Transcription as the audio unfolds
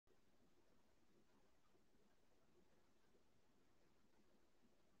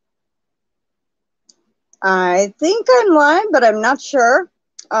I think I'm live, but I'm not sure.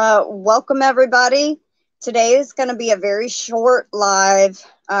 Welcome, everybody. Today is going to be a very short live.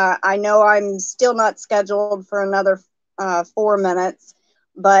 I know I'm still not scheduled for another 4 minutes,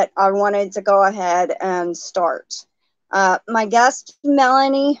 but I wanted to go ahead and start. My guest,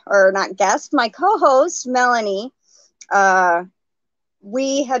 Melanie, or not guest, my co-host, Melanie,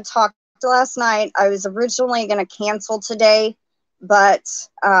 we had talked last night. I was originally going to cancel today, but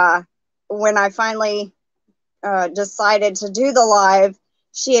when I finally decided to do the live,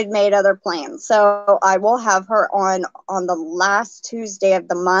 she had made other plans. So I will have her on the last Tuesday of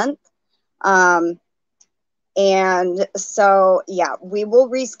the month. And so, yeah, we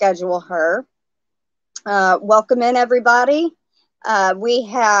will reschedule her. Welcome in, everybody. We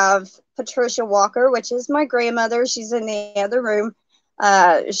have Patricia Walker, which is my grandmother. She's in the other room.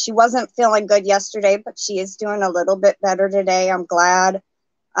 She wasn't feeling good yesterday, but she is doing a little bit better today. I'm glad.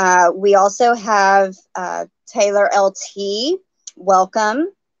 We also have Taylor LT, welcome.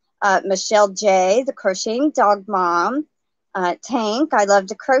 Michelle J, the Crocheting Dog Mom. Tank, I love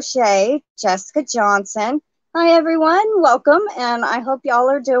to crochet. Jessica Johnson. Hi, everyone. Welcome, and I hope y'all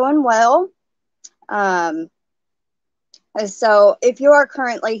are doing well. So if you are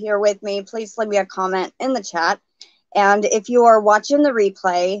currently here with me, please leave me a comment in the chat. And if you are watching the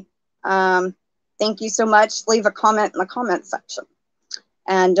replay, thank you so much. Leave a comment in the comment section.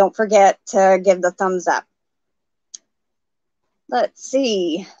 And don't forget to give the thumbs up. Let's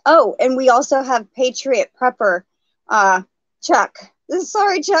see. Oh, and we also have Patriot Prepper, Chuck.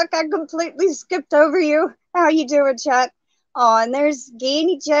 Sorry, Chuck, I completely skipped over you. How you doing, Chuck? Oh, and there's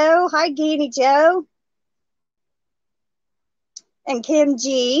Ganni Joe. Hi, Ganni Joe. And Kim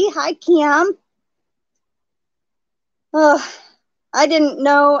G. Hi, Kim. Oh, I didn't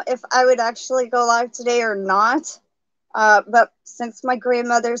know if I would actually go live today or not. But since my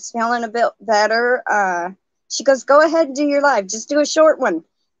grandmother's feeling a bit better, she goes, go ahead and do your live. Just do a short one.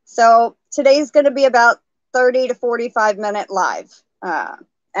 So today's going to be about 30 to 45 minute live.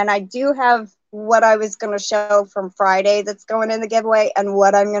 And I do have what I was going to show from Friday that's going in the giveaway and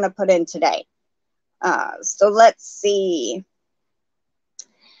what I'm going to put in today. So let's see.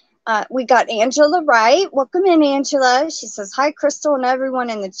 We got Angela Wright. Welcome in, Angela. She says, hi, Crystal and everyone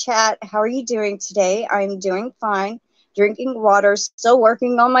in the chat. How are you doing today? I'm doing fine. Drinking water, still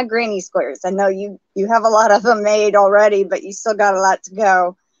working on my granny squares. I know you have a lot of them made already, but you still got a lot to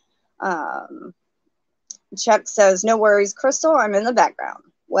go. Chuck says, no worries, Crystal, I'm in the background.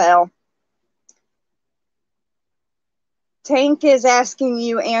 Well, Tank is asking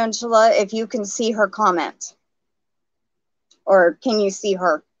you, Angela, if you can see her comment. Or can you see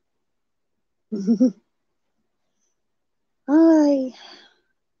her? Hi.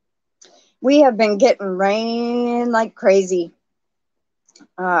 We have been getting rain like crazy.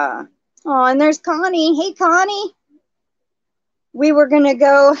 Oh, and there's Connie. Hey, Connie. We were going to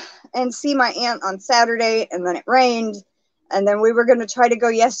go and see my aunt on Saturday, and then it rained. And then we were going to try to go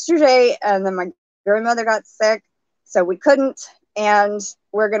yesterday, and then my grandmother got sick, so we couldn't. And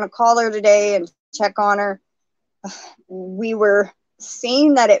we're going to call her today and check on her. We were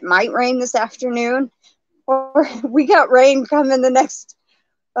seeing that it might rain this afternoon, or we got rain coming the next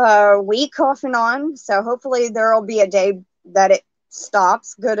week off and on. So hopefully there will be a day that it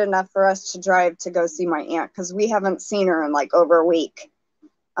stops good enough for us to drive to go see my aunt, because we haven't seen her in like over a week.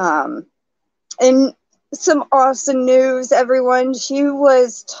 And some awesome news, everyone. She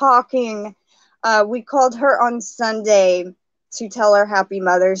was talking. We called her on Sunday to tell her Happy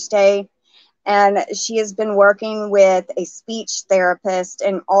Mother's Day. And she has been working with a speech therapist,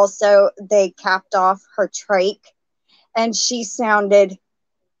 and also they capped off her trach, and she sounded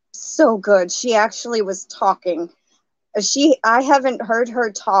so good. She actually was talking. I haven't heard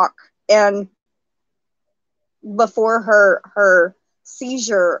her talk, and before her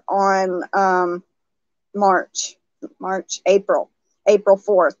seizure on April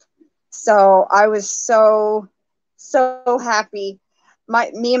 4th. So I was so happy.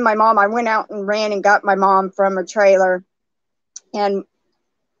 Me and my mom, I went out and ran and got my mom from her trailer, and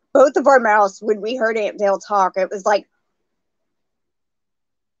both of our mouths, when we heard Aunt Dale talk, it was like,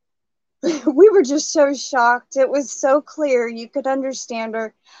 we were just so shocked. It was so clear. You could understand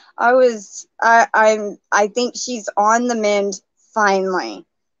her. I think she's on the mend finally.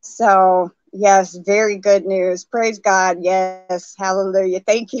 So yes, very good news. Praise God. Yes. Hallelujah.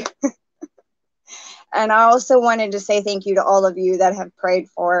 Thank you. And I also wanted to say thank you to all of you that have prayed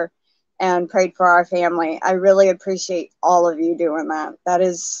for and prayed for our family. I really appreciate all of you doing that. That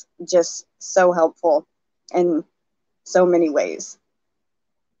is just so helpful in so many ways.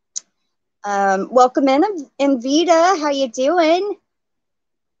 Welcome in, Vita. How you doing?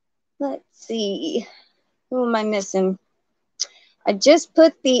 Let's see. Who am I missing? I just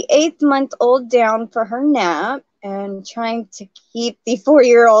put the 8-month-old down for her nap and trying to keep the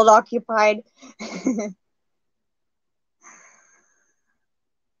 4-year-old occupied.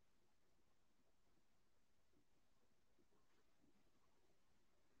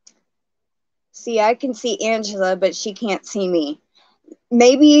 See, I can see Angela, but she can't see me.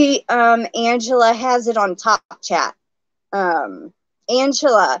 Maybe Angela has it on top chat.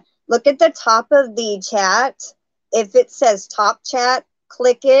 Angela, look at the top of the chat. If it says top chat,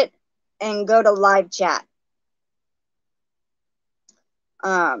 click it and go to live chat.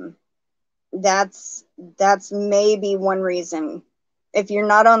 That's maybe one reason. If you're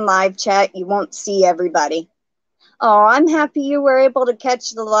not on live chat, you won't see everybody. Oh, I'm happy you were able to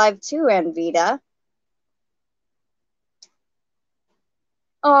catch the live too, Anvita.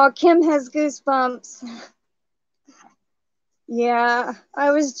 Oh, Kim has goosebumps. Yeah,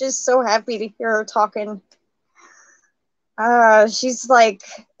 I was just so happy to hear her talking. She's like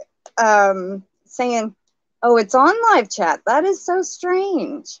saying, oh, it's on live chat. That is so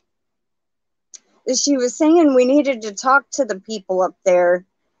strange. She was saying we needed to talk to the people up there,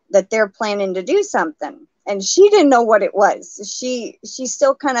 that they're planning to do something. And she didn't know what it was. She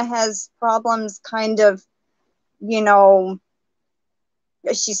still kind of has problems, kind of, you know,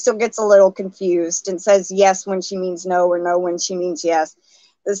 she still gets a little confused and says yes when she means no, or no when she means yes.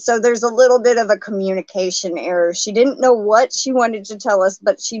 So there's a little bit of a communication error. She didn't know what she wanted to tell us,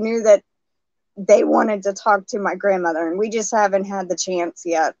 but she knew that they wanted to talk to my grandmother, and we just haven't had the chance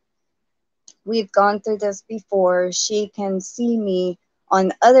yet. We've gone through this before. She can see me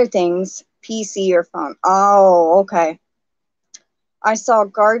on other things, PC or phone. Oh, okay. I saw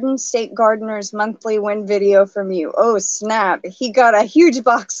Garden State Gardener's monthly win video from you. Oh, snap. He got a huge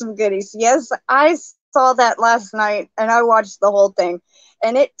box of goodies. Yes, I saw that last night, and I watched the whole thing,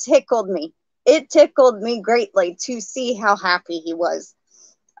 and it tickled me. It tickled me greatly to see how happy he was.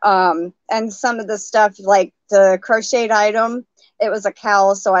 And some of the stuff, like the crocheted item, it was a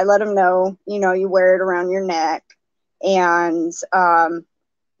cowl, so I let him know, you know, you wear it around your neck. And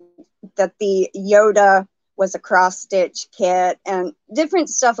that the Yoda was a cross stitch kit and different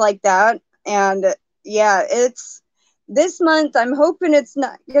stuff like that. And yeah, it's this month. I'm hoping it's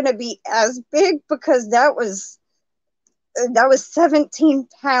not going to be as big, because that was 17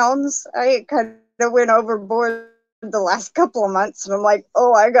 pounds. I kind of went overboard the last couple of months, and I'm like,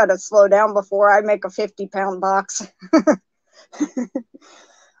 oh, I got to slow down before I make a 50-pound box.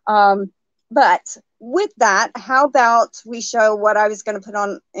 But with that, how about we show what I was going to put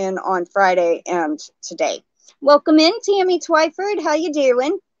on Friday and today. Welcome in, Tammy Twyford. How you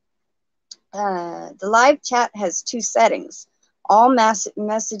doing? The live chat has 2 settings, all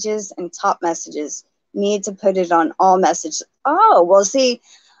messages and top messages. Need to put it on all messages. Oh, well, see,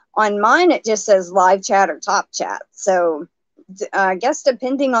 on mine, it just says live chat or top chat. So I guess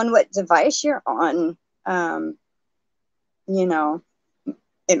depending on what device you're on, you know,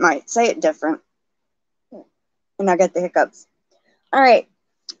 it might say it different. And I got the hiccups. All right.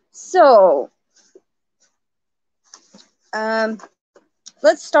 So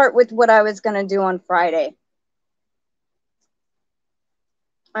let's start with what I was going to do on Friday.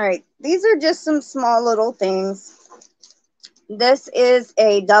 All right. These are just some small little things. This is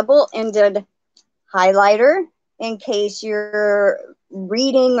a double-ended highlighter in case you're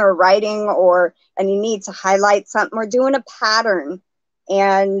reading or writing and you need to highlight something, or doing a pattern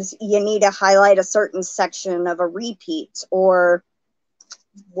and you need to highlight a certain section of a repeat or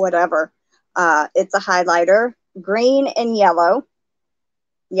whatever. It's a highlighter, green and yellow.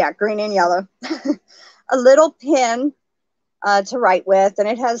 Yeah, green and yellow. A little pen to write with, and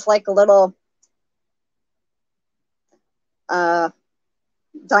it has like a little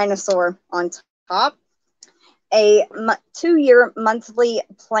dinosaur on top. A 2-year monthly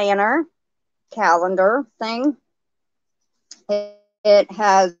planner calendar thing. It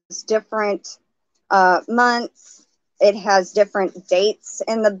has different months. It has different dates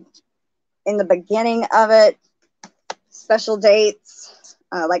in the beginning of it, special dates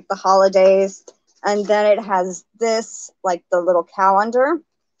like the holidays, and then it has this, like the little calendar.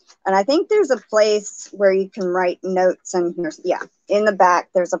 And I think there's a place where you can write notes in here. Yeah, in the back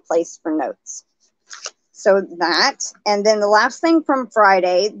there's a place for notes. So that, and then the last thing from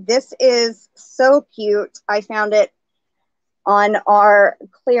Friday, this is so cute. I found it on our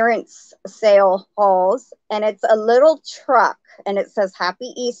clearance sale hauls, and it's a little truck, and it says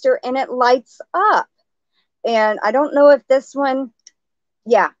Happy Easter, and it lights up. And I don't know if this one,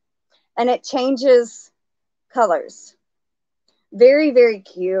 yeah, and it changes colors. Very, very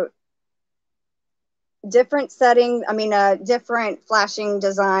cute. Different setting, different flashing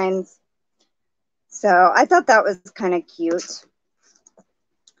designs. So I thought that was kind of cute.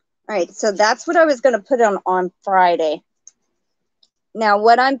 All right, so that's what I was going to put on Friday. Now,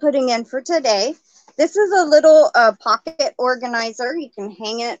 what I'm putting in for today, this is a little pocket organizer. You can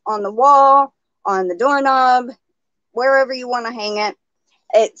hang it on the wall, on the doorknob, wherever you want to hang it.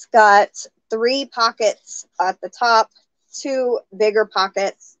 It's got 3 pockets at the top, 2 bigger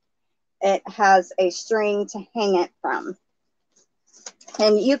pockets. It has a string to hang it from.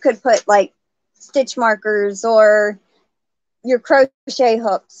 And you could put like stitch markers or your crochet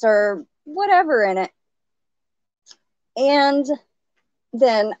hooks or whatever in it. And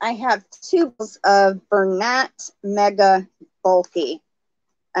then I have 2 balls of Bernat Mega Bulky.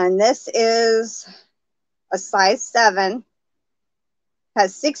 And this is a size 7.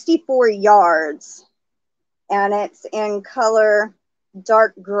 Has 64 yards. And it's in color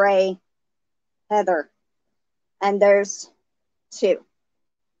dark gray heather. And there's 2.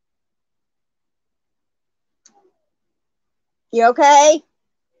 You okay?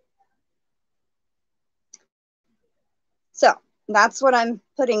 So that's what I'm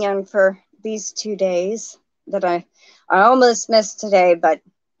putting in for these 2 days that I almost missed today, but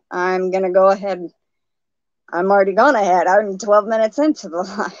I'm going to go ahead. I'm already gone ahead. I'm 12 minutes into the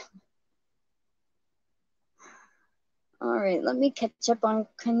live. All right, let me catch up on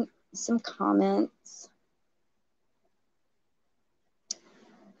some comments.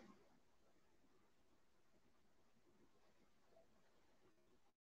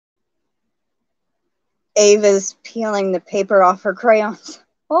 Ava's peeling the paper off her crayons.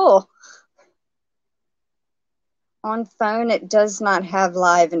 Oh. On phone, it does not have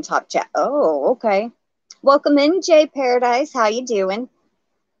live and top chat. Oh, okay. Welcome in, Jay Paradise. How you doing?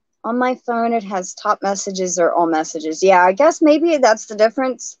 On my phone, it has top messages or all messages. Yeah, I guess maybe that's the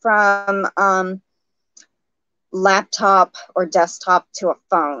difference from laptop or desktop to a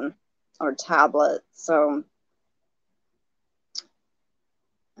phone or tablet. So,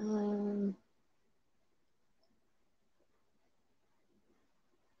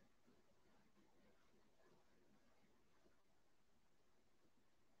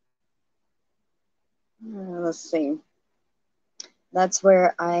 let's see. That's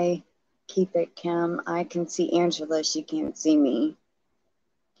where I keep it, Kim. I can see Angela. She can't see me.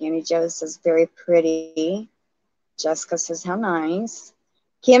 Candy Joe says, very pretty. Jessica says, how nice.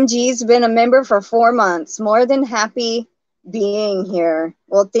 Kim G's been a member for 4 months. More than happy being here.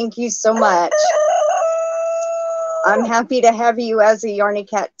 Well, thank you so much. I'm happy to have you as a Yarny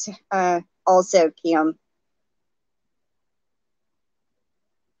Cat also, Kim.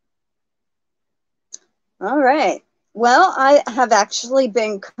 All right. Well, I have actually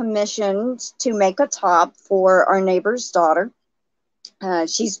been commissioned to make a top for our neighbor's daughter.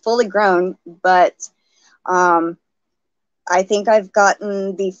 She's fully grown, but I think I've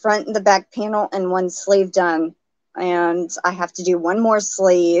gotten the front and the back panel and 1 sleeve done. And I have to do 1 more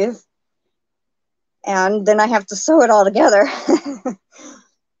sleeve. And then I have to sew it all together.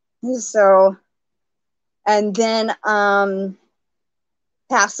 So, and then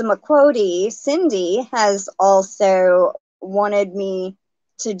Passamaquoddy, Cindy, has also wanted me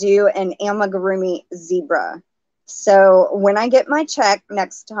to do an amigurumi zebra. So when I get my check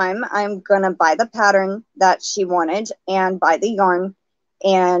next time, I'm going to buy the pattern that she wanted and buy the yarn.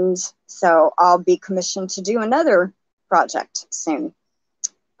 And so I'll be commissioned to do another project soon.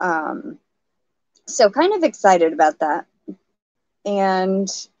 So kind of excited about that. And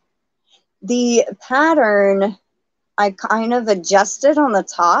the pattern, I kind of adjusted on the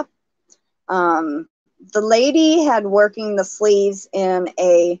top. The lady had working the sleeves in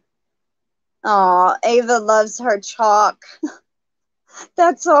a, Ava loves her chalk.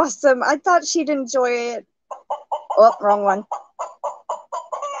 That's awesome. I thought she'd enjoy it. Oh, wrong one.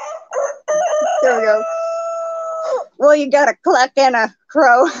 There we go. Well, you got a cluck and a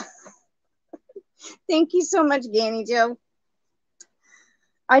crow. Thank you so much, Ganni Joe.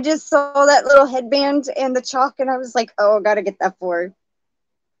 I just saw that little headband and the chalk, and I was like, oh, I got to get that for her.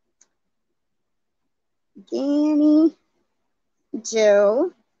 Ganni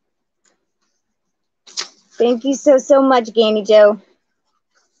Joe. Thank you so much, Ganni Joe.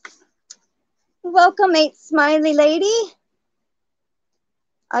 Welcome, 8 Smiley Lady.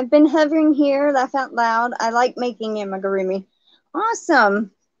 I've been hovering here, laugh out loud. I like making amigurumi.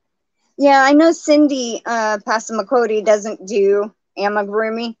 Awesome. Yeah, I know Cindy Passamaquoddy doesn't do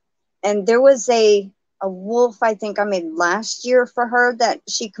amigurumi. And there was a wolf I think I made last year for her that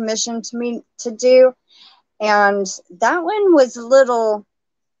she commissioned to me to do. And that one was a little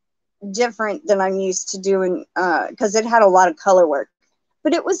different than I'm used to doing because it had a lot of color work.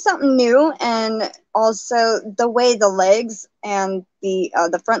 but it was something new. And also the way the legs and the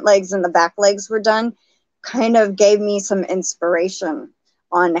front legs and the back legs were done kind of gave me some inspiration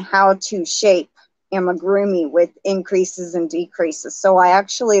on how to shape amigurumi with increases and decreases. So I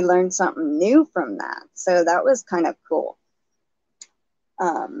actually learned something new from that. So that was kind of cool.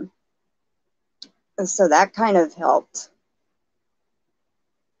 So that kind of helped.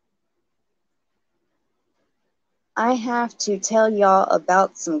 I have to tell y'all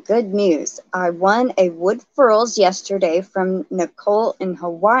about some good news. I won a wood furls yesterday from Nicole in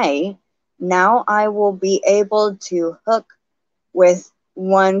Hawaii. Now I will be able to hook with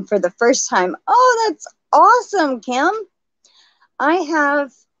one for the first time. Oh, that's awesome, Kim. I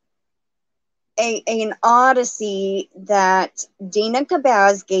have an Odyssey that Dina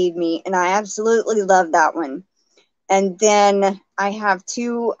Cabaz gave me, and I absolutely love that one. And then I have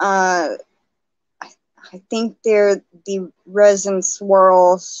two, I think they're the Resin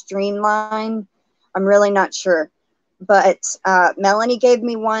Swirl Streamline. I'm really not sure. But Melanie gave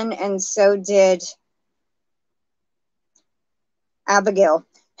me one, and so did Abigail.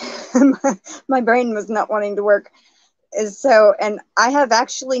 My brain was not wanting to work. So, and I have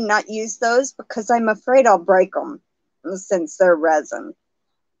actually not used those because I'm afraid I'll break them since they're resin.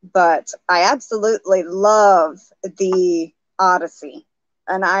 But I absolutely love the Odyssey.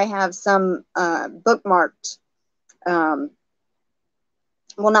 And I have some bookmarked. Well,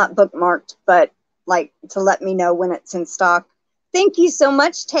 not bookmarked, but like to let me know when it's in stock. Thank you so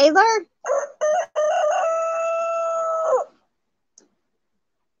much, Taylor.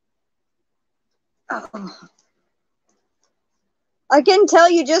 Oh. I can tell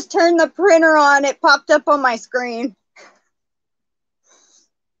you just turned the printer on. It popped up on my screen.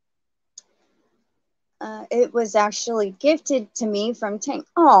 It was actually gifted to me from Tank.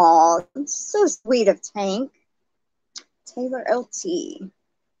 Oh, so sweet of Tank. Taylor LT.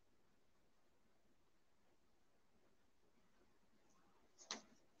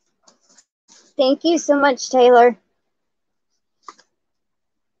 Thank you so much, Taylor.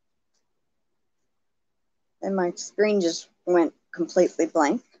 And my screen just went completely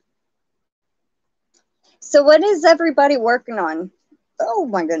blank. So what is everybody working on? Oh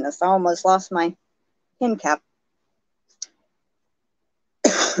my goodness, I almost lost my pin cap.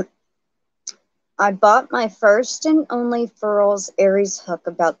 I bought my first and only Furls Aries hook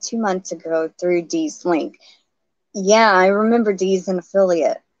about 2 months ago through Dee's link. Yeah, I remember Dee's an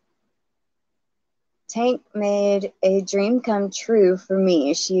affiliate. Tank made a dream come true for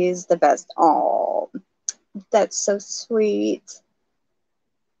me. She is the best. Oh, that's so sweet.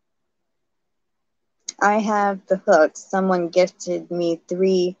 I have the hooks. Someone gifted me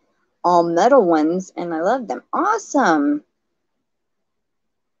 3 all metal ones, and I love them. Awesome.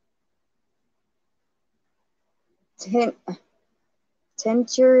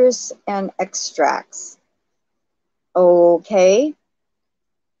 Tinctures and extracts. Okay.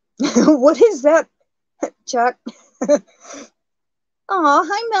 What is that, Chuck? Oh,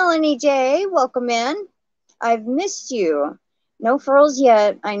 hi, Melanie J. Welcome in. I've missed you. No furls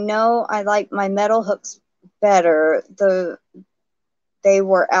yet. I know I like my metal hooks better. They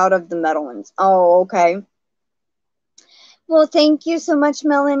were out of the metal ones. Oh, okay. Well, thank you so much,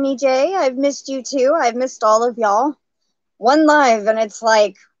 Melanie J. I've missed you too. I've missed all of y'all. One live, and it's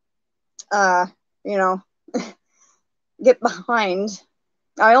like, you know, get behind.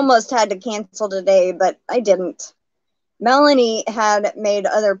 I almost had to cancel today, but I didn't. Melanie had made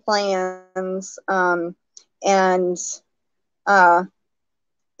other plans, and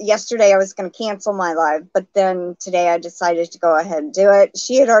yesterday I was going to cancel my live, but then today I decided to go ahead and do it.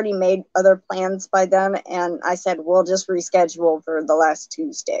 She had already made other plans by then, and I said, we'll just reschedule for the last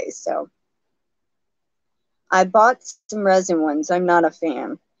Tuesday. So I bought some resin ones. I'm not a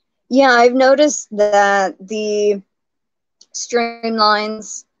fan. Yeah, I've noticed that the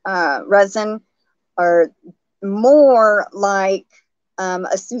Streamlines resin are more like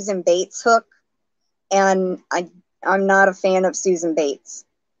a Susan Bates hook, and I'm not a fan of Susan Bates.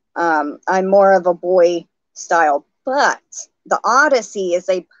 I'm more of a boy style, but the Odyssey is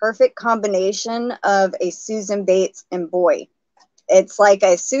a perfect combination of a Susan Bates and boy. It's like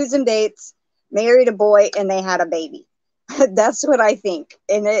a Susan Bates married a boy and they had a baby. That's what I think.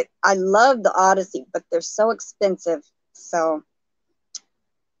 And I love the Odyssey, but they're so expensive. So,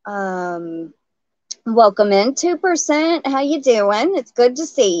 welcome in 2%. How you doing? It's good to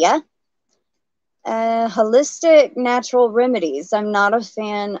see you. Holistic natural remedies. I'm not a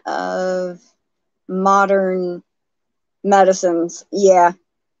fan of modern medicines. Yeah,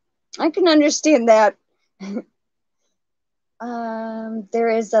 I can understand that. There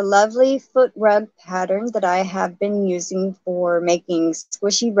is a lovely foot rug pattern that I have been using for making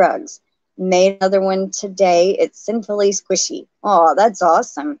squishy rugs. Made another one today. It's sinfully squishy. Oh, that's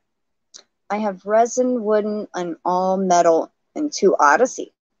awesome. I have resin, wooden, and all metal and 2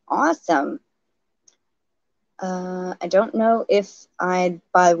 Odyssey. Awesome. I don't know if I'd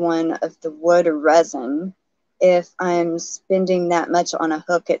buy one of the wood or resin. If I'm spending that much on a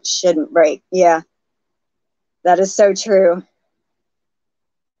hook, it shouldn't break. Yeah, that is so true.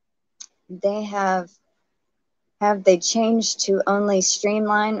 They have they changed to only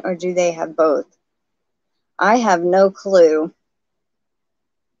streamline, or do they have both? I have no clue.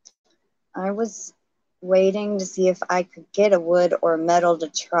 I was waiting to see if I could get a wood or metal to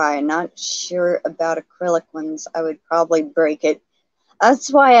try. Not sure about acrylic ones. I would probably break it. That's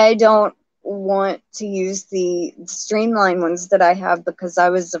why I don't want to use the streamline ones that I have, because I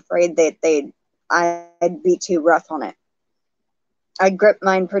was afraid that I'd be too rough on it. I grip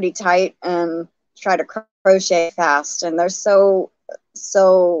mine pretty tight and try to crochet fast, and they're so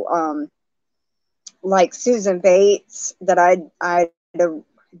like Susan Bates that I'd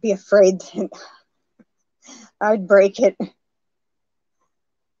be afraid that I'd break it.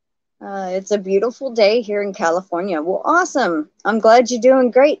 It's a beautiful day here in California. Well, awesome. I'm glad you're doing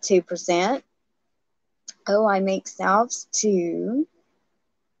great, 2%. Oh, I make salves too.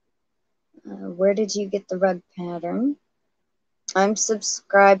 Where did you get the rug pattern? I'm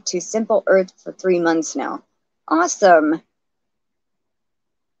subscribed to Simple Earth for 3 months now. Awesome.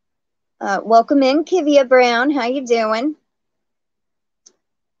 Welcome in, Kivia Brown. How you doing?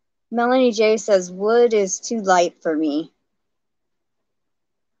 Melanie J says, wood is too light for me.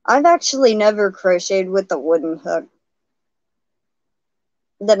 I've actually never crocheted with a wooden hook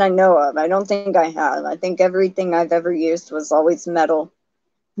that I know of. I don't think I have. I think everything I've ever used was always metal.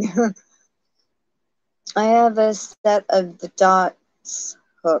 I have a set of the dots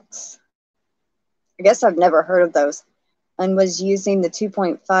hooks. I guess I've never heard of those. And was using the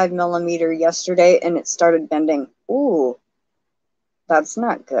 2.5 millimeter yesterday, and it started bending. Ooh, that's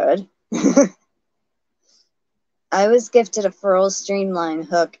not good. I was gifted a Furl Streamline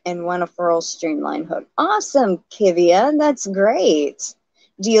hook and won a Furl Streamline hook. Awesome, Kivia. That's great.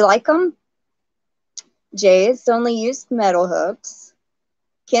 Do you like them? Jay, it's only used metal hooks.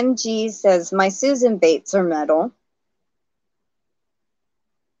 Kim G says, my Susan Bates are metal.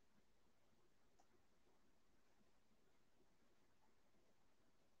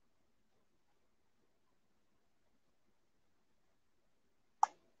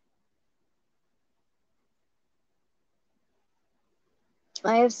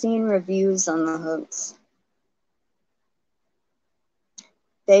 I have seen reviews on the hooks.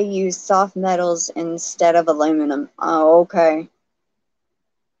 They use soft metals instead of aluminum. Oh, okay.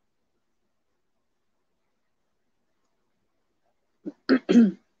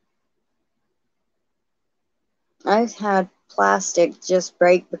 I've had plastic just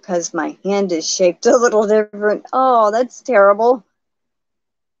break because my hand is shaped a little different. Oh, that's terrible.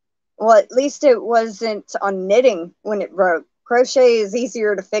 Well, at least it wasn't on knitting when it broke. Crochet is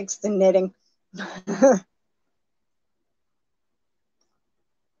easier to fix than knitting. If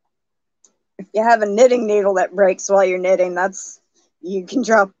you have a knitting needle that breaks while you're knitting, you can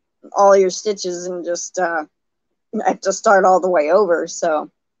drop all your stitches and just have to start all the way over.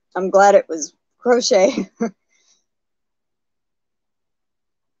 So I'm glad it was crochet.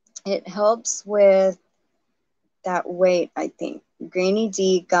 It helps with that weight, I think. Granny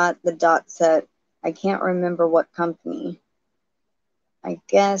D got the dot set. I can't remember what company. I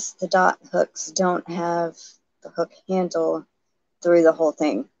guess the dot hooks don't have the hook handle through the whole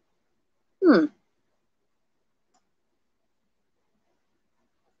thing.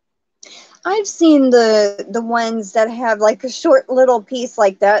 I've seen the ones that have like a short little piece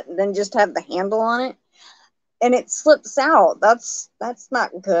like that and then just have the handle on it, and it slips out. That's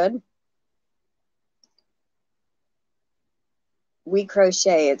not good. We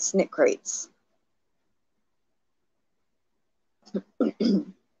crochet. It's knit crates.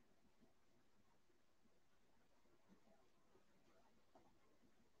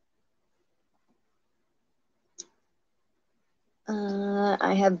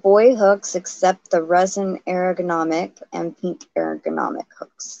 I have boy hooks except the resin ergonomic and pink ergonomic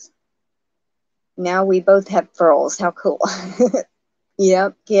hooks. Now we both have furls. How cool.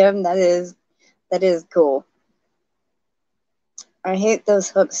 Yep, Kim, that is cool. I hate those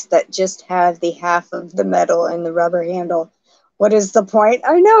hooks that just have the half of the metal and the rubber handle. What is the point?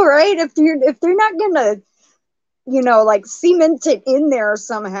 I know, right? If they're not gonna, like cement it in there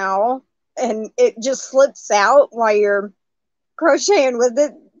somehow and it just slips out while you're crocheting with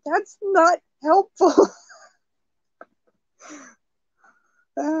it, that's not helpful.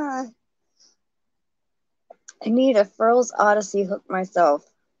 I need a Furls Odyssey hook myself.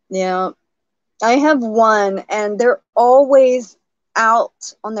 Yeah, I have one, and they're always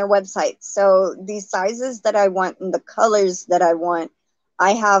out on their website. So the sizes that I want and the colors that I want,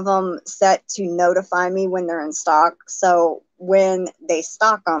 I have them set to notify me when they're in stock. So when they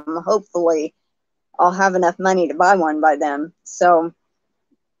stock them, hopefully I'll have enough money to buy one by then. So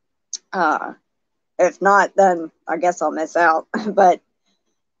if not, then I guess I'll miss out. But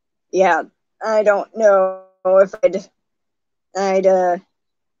yeah, I don't know if I'd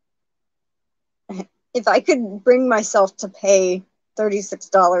if I could bring myself to pay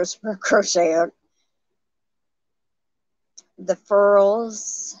 $36 for a crochet hook. The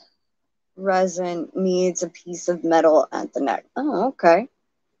furls resin needs a piece of metal at the neck. Oh, okay.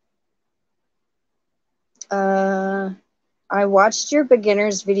 I watched your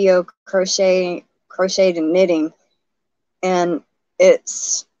beginner's video crochet and knitting, and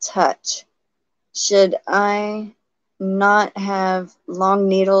it's touch. Should I not have long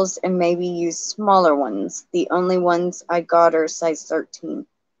needles and maybe use smaller ones? The only ones I got are size 13.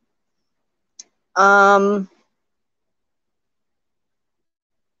 I'm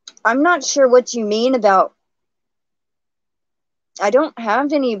not sure what you mean about. I don't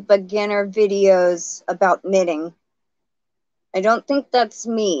have any beginner videos about knitting. I don't think that's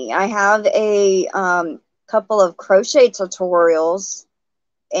me. I have a couple of crochet tutorials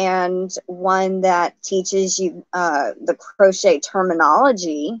and one that teaches you the crochet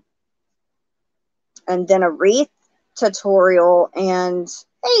terminology, and then a wreath tutorial. And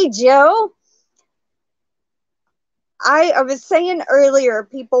hey, Joe, I was saying earlier,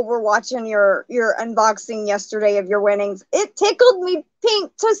 people were watching your unboxing yesterday of your winnings. It tickled me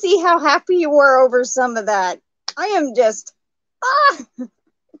pink to see how happy you were over some of that. I am just,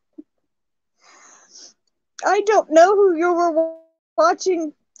 I don't know who you were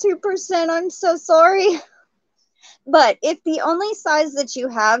watching 2%. I'm so sorry. But if the only size that you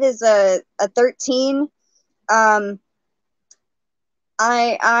have is a 13,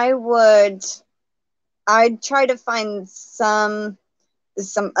 I'd try to find some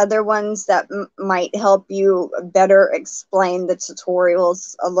other ones that might help you better explain the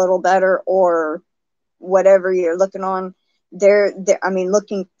tutorials a little better, or whatever you're looking on there. I mean,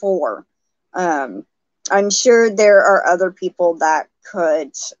 looking for. I'm sure there are other people that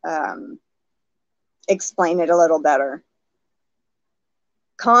could explain it a little better.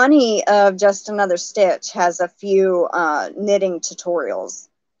 Connie of Just Another Stitch has a few knitting tutorials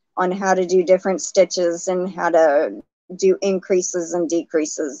on how to do different stitches and how to do increases and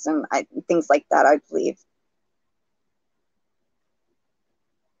decreases and things like that, I believe.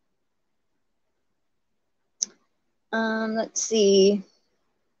 Let's see.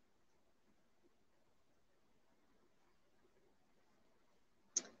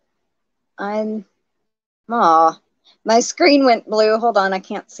 My screen went blue. Hold on, I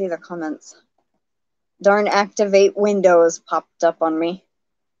can't see the comments. Darn activate Windows popped up on me.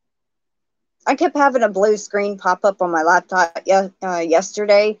 I kept having a blue screen pop up on my laptop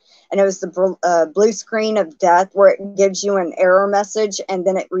yesterday, and it was the blue screen of death where it gives you an error message and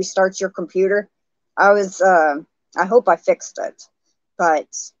then it restarts your computer. I hope I fixed it, but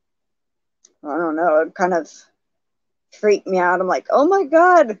I don't know. It kind of freaked me out. I'm like, oh my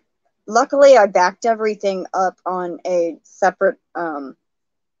God. Luckily, I backed everything up on a separate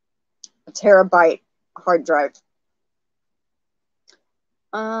terabyte hard drive.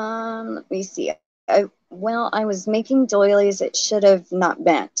 Let me see. I was making doilies. It should have not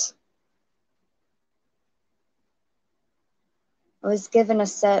bent. I was given a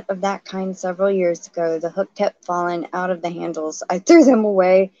set of that kind several years ago. The hook kept falling out of the handles. I threw them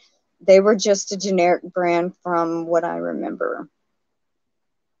away. They were just a generic brand from what I remember.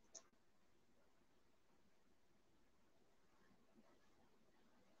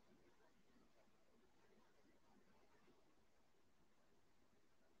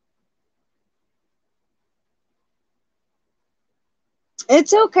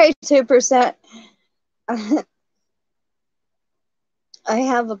 It's okay, 2%. I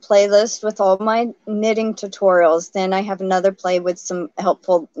have a playlist with all my knitting tutorials. Then I have another play with some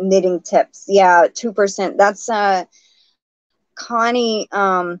helpful knitting tips. Yeah, 2%. That's Connie.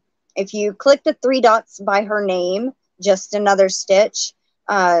 If you click the 3 dots by her name, Just Another Stitch,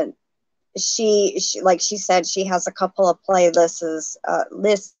 she like she said, she has a couple of playlists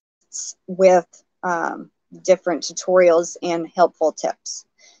lists with different tutorials and helpful tips.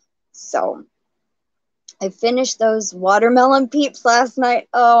 So I finished those watermelon peeps last night.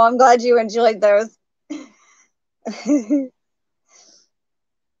 Oh, I'm glad you enjoyed those.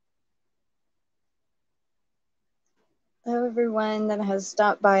 everyone that has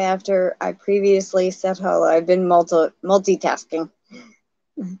stopped by after I previously said hello. I've been multitasking.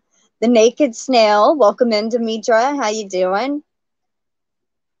 The Naked Snail, welcome in, Demetra. How you doing?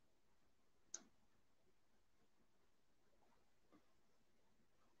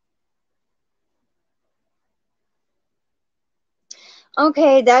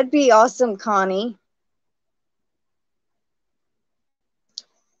 Okay, that'd be awesome, Connie.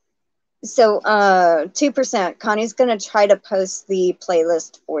 So 2%. Connie's going to try to post the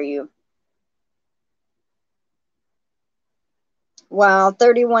playlist for you. Wow,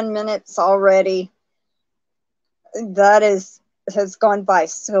 31 minutes already. That has gone by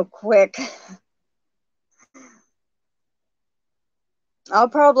so quick. I'll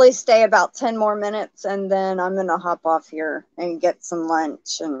probably stay about 10 more minutes and then I'm going to hop off here and get some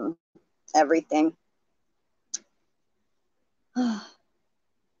lunch and everything.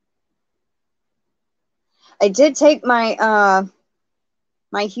 I did take my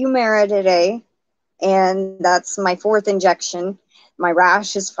my Humira today, and that's my 4th injection. My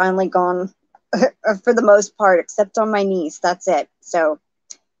rash is finally gone for the most part, except on my knees. That's it. So,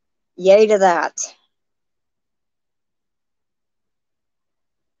 yay to that.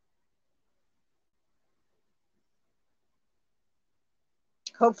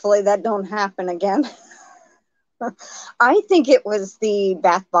 Hopefully that don't happen again. I think it was the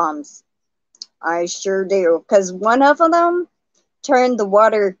bath bombs. I sure do, because one of them turned the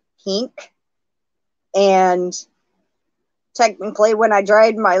water pink, and technically when I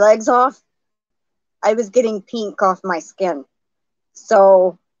dried my legs off, I was getting pink off my skin.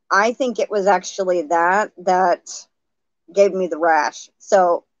 So I think it was actually that gave me the rash.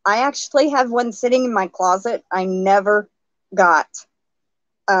 So I actually have one sitting in my closet I never got.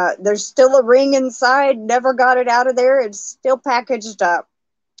 There's still a ring inside, never got it out of there. It's still packaged up.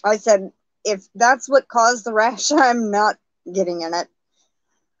 I said, if that's what caused the rash, I'm not getting in it.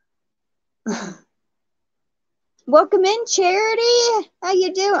 Welcome in, Charity. How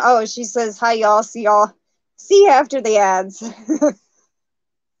you doing? Oh, she says, hi, y'all. See y'all. See you after the ads.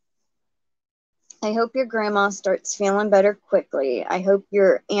 I hope your grandma starts feeling better quickly. I hope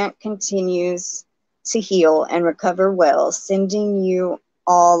your aunt continues to heal and recover well. Sending you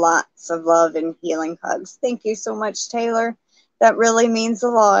all lots of love and healing hugs. Thank you so much, Taylor. That really means a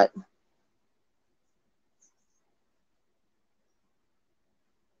lot.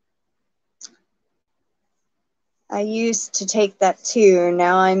 I used to take that too.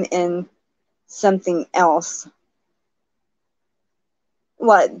 Now I'm in something else.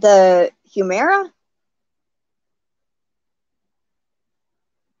 What, the Humira?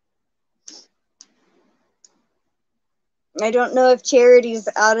 I don't know if Charity's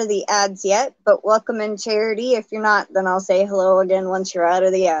out of the ads yet, but welcome in, Charity. If you're not, then I'll say hello again once you're out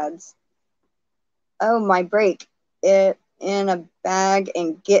of the ads. Oh, my break it in a bag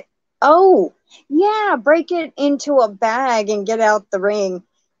and get, oh, yeah, break it into a bag and get out the ring.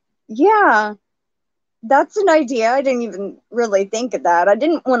 Yeah, that's an idea. I didn't even really think of that. I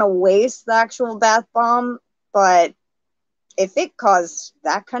didn't want to waste the actual bath bomb, but if it caused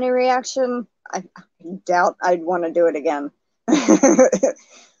that kind of reaction, I doubt I'd want to do it again.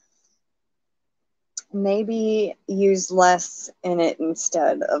 Maybe use less in it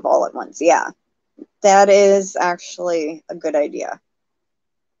instead of all at once. Yeah, that is actually a good idea.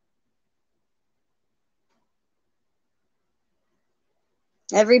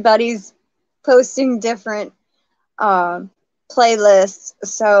 Everybody's posting different playlists.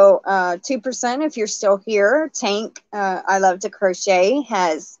 So 2%, if you're still here, Tank, I Love to Crochet,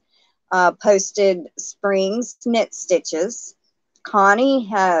 has posted Spring's Knit Stitches. Connie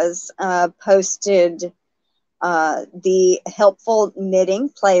has posted the Helpful Knitting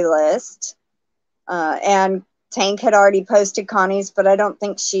playlist. And Tank had already posted Connie's, but I don't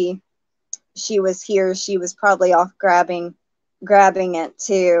think she was here. She was probably off grabbing it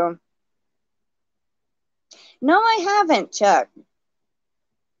too. No, I haven't, Chuck.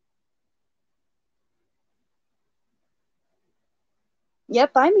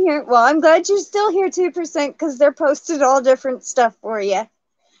 Yep, I'm here. Well, I'm glad you're still here, 2%, because they're posted all different stuff for you.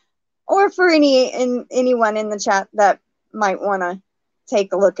 Or for anyone in the chat that might want to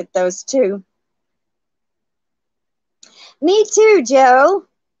take a look at those too. Me too, Joe.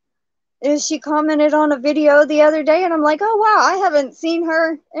 She commented on a video the other day, and I'm like, oh wow, I haven't seen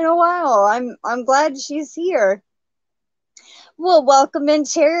her in a while. I'm glad she's here. Well, welcome in,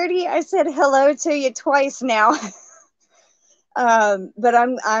 Charity. I said hello to you twice now. But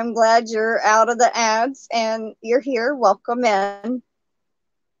I'm glad you're out of the ads and you're here. Welcome in.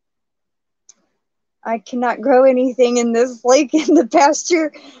 I cannot grow anything in this lake in the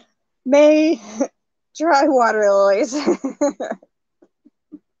pasture. May Dry water lilies.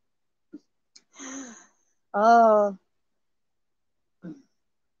 Oh,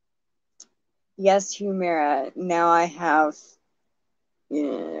 yes, Humira. Now I have,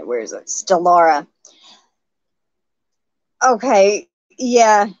 where is it? Stellara. Okay,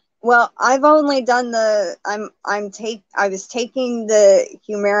 yeah. Well, I've only done the, I was taking the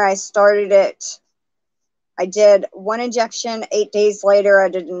Humira. I started it. I did one injection, 8 days later, I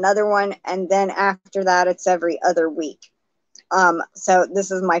did another one. And then after that, it's every other week. So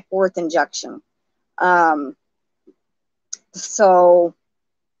this is my 4th injection. So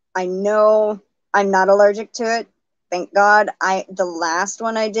I know I'm not allergic to it. Thank God. The last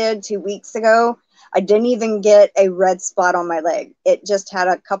one I did 2 weeks ago, I didn't even get a red spot on my leg. It just had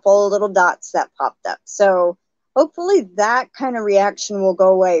a couple little dots that popped up. So hopefully that kind of reaction will go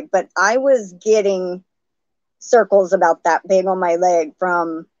away. But I was getting circles about that big on my leg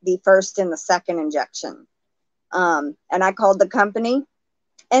from the 1st and the 2nd injection. And I called the company,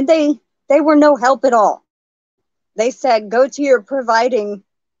 and they were no help at all. They said, go to your providing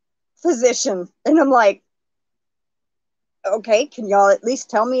physician. And I'm like, okay, can y'all at least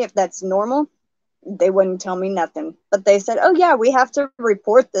tell me if that's normal? They wouldn't tell me nothing. But they said, oh, yeah, we have to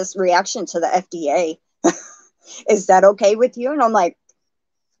report this reaction to the FDA. Is that okay with you? And I'm like,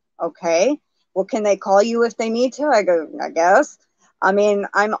 okay. Well, can they call you if they need to? I go, I guess. I mean,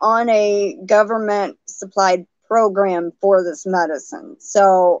 I'm on a government supplied program for this medicine.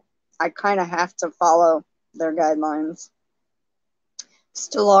 So I kind of have to follow their guidelines.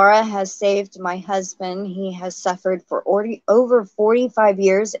 Stellara has saved my husband. He has suffered for over 45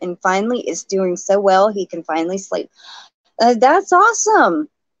 years and finally is doing so well he can finally sleep. That's awesome,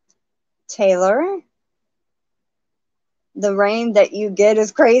 Taylor. The rain that you get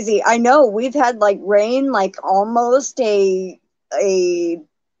is crazy. I know we've had like rain like almost about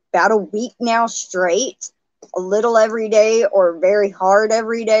a week now straight, a little every day or very hard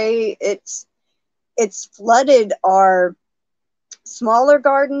every day. It's flooded our smaller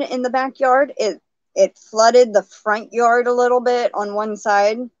garden in the backyard. It flooded the front yard a little bit on one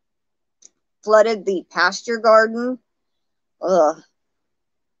side, flooded the pasture garden. Ugh.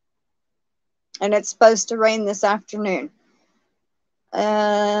 And it's supposed to rain this afternoon.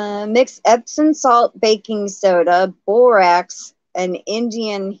 Mix Epsom salt, baking soda, borax, and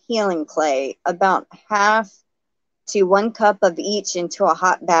Indian healing clay, about half to 1 cup of each into a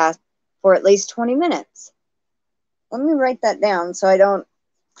hot bath for at least 20 minutes. Let me write that down so I don't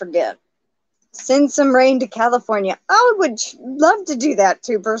forget. Send some rain to California. I would love to do that,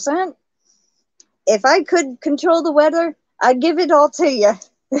 2%. If I could control the weather, I'd give it all to you.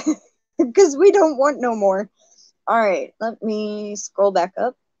 Because we don't want no more. All right, let me scroll back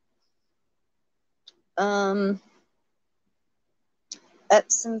up.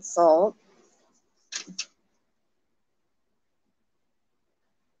 Epsom salt.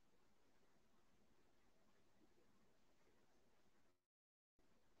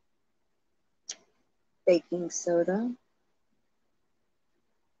 Baking soda.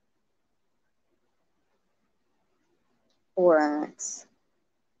 Borax.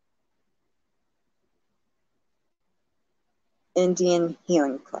 Indian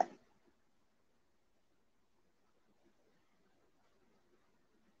healing clay.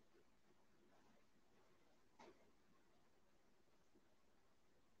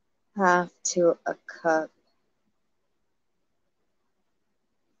 Half to a cup.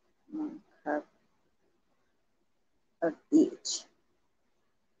 1 cup of each.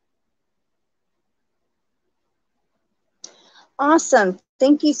 Awesome.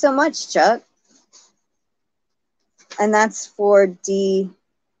 Thank you so much, Chuck. And that's for detox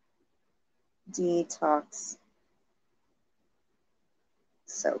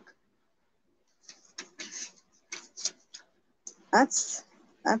soak. That's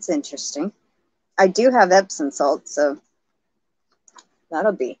interesting. I do have Epsom salt, so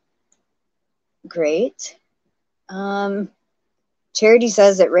that'll be great. Charity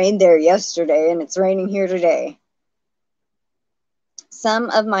says it rained there yesterday and it's raining here today. Some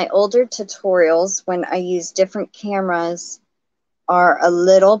of my older tutorials when I use different cameras are a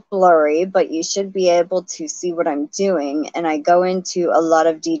little blurry, but you should be able to see what I'm doing, and I go into a lot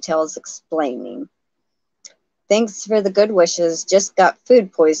of details explaining. Thanks for the good wishes. Just got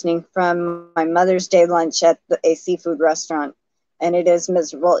food poisoning from my Mother's Day lunch at a seafood restaurant, and it is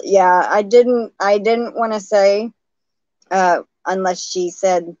miserable. Yeah, I didn't want to say unless she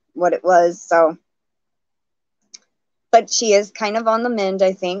said what it was, so. But she is kind of on the mend,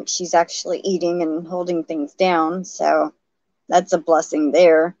 I think. She's actually eating and holding things down, so that's a blessing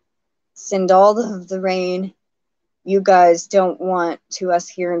there. Send all of the rain you guys don't want to us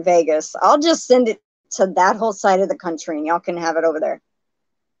here in Vegas. I'll just send it to that whole side of the country, and y'all can have it over there.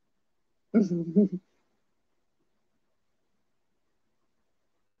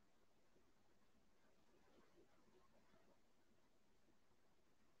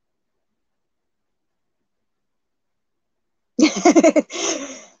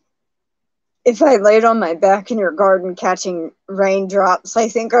 If I laid on my back in your garden catching raindrops, I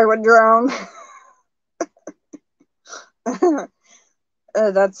think I would drown.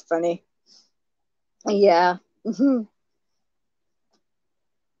 That's funny. Yeah.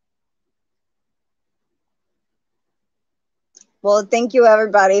 Well, thank you,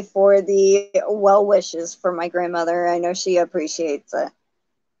 everybody, for the well wishes for my grandmother. I know she appreciates it.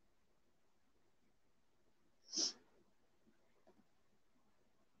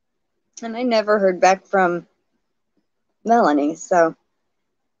 And I never heard back from Melanie, so.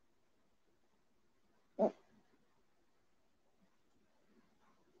 All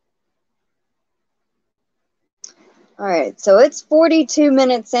right, so it's 42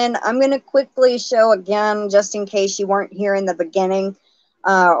 minutes in. I'm going to quickly show again, just in case you weren't here in the beginning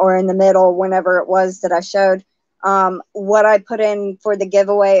or in the middle, whenever it was that I showed, what I put in for the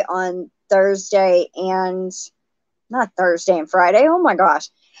giveaway on Thursday and, not Thursday and Friday, oh my gosh.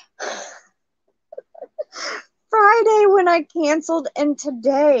 Friday when I canceled, and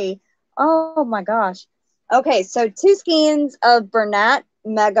today, oh my gosh. Okay, so 2 skeins of Bernat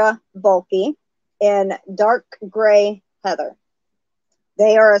Mega Bulky in dark gray heather.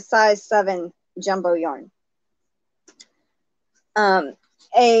 They are a size 7 jumbo yarn. A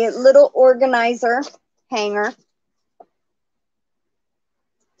little organizer hanger.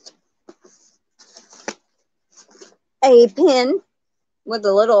 A pin with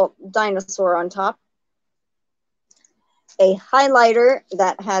a little dinosaur on top. A highlighter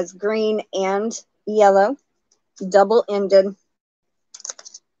that has green and yellow, double-ended.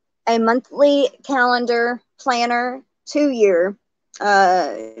 A monthly calendar planner, 2-year,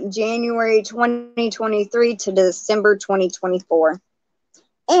 January 2023 to December 2024.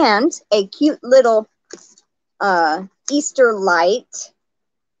 And a cute little Easter light.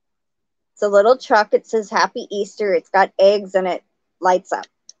 It's a little truck. It says Happy Easter. It's got eggs and it lights up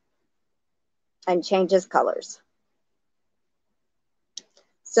and changes colors.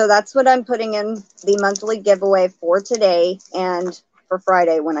 So that's what I'm putting in the monthly giveaway for today and for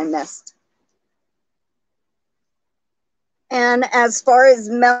Friday when I missed. And as far as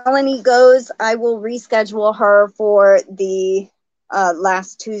Melanie goes, I will reschedule her for the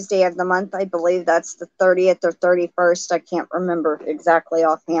last Tuesday of the month. I believe that's the 30th or 31st. I can't remember exactly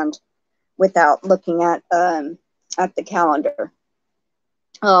offhand without looking at the calendar.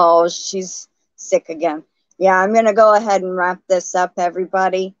 Oh, she's sick again. Yeah, I'm going to go ahead and wrap this up,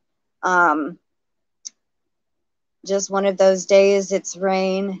 everybody. Just one of those days. It's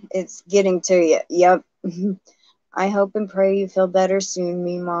rain. It's getting to you. Yep. I hope and pray you feel better soon,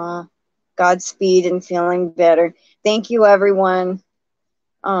 Mima. Godspeed and feeling better. Thank you, everyone.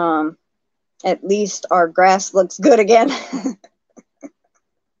 At least our grass looks good again.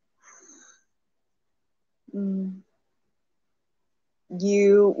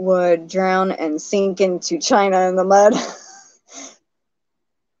 You would drown and sink into China in the mud.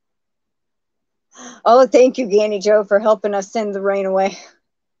 Oh, thank you, Ganni Joe, for helping us send the rain away.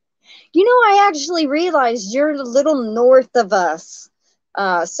 You know, I actually realized you're a little north of us.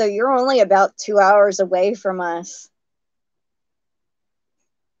 So you're only about 2 hours away from us.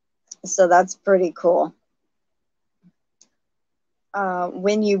 So that's pretty cool.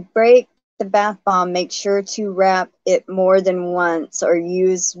 When you break the bath bomb, make sure to wrap it more than once or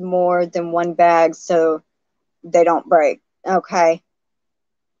use more than one bag so they don't break. Okay.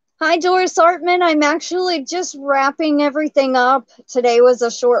 Hi, Doris Artman. I'm actually just wrapping everything up. Today was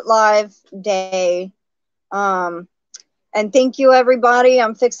a short live day. And thank you, everybody.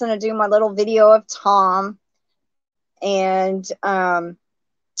 I'm fixing to do my little video of Tom. And I'll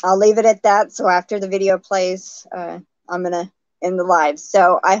leave it at that. So after the video plays, I'm going to end the live.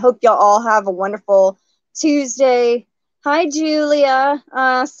 So I hope y'all all have a wonderful Tuesday. Hi, Julia.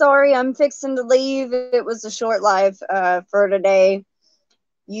 Sorry, I'm fixing to leave. It was a short live for today.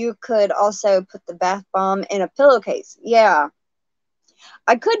 You could also put the bath bomb in a pillowcase. Yeah.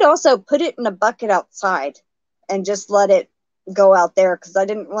 I could also put it in a bucket outside and just let it go out there because I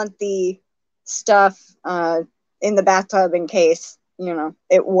didn't want the stuff in the bathtub in case, you know,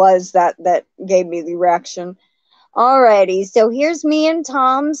 it was that gave me the reaction. Alrighty, so here's me and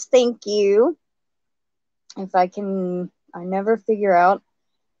Tom's thank you. If I can, I never figure out.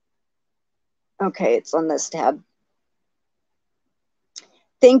 Okay, it's on this tab.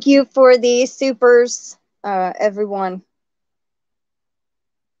 Thank you for the supers, everyone.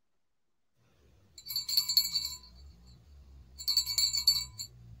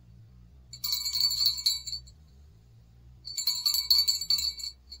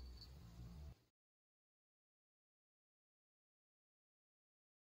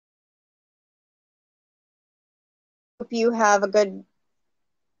 you have a good,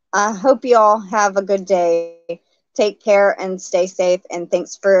 I hope you all have a good day. Take care and stay safe. And thanks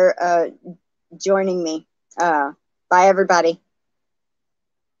for joining me. Bye, everybody.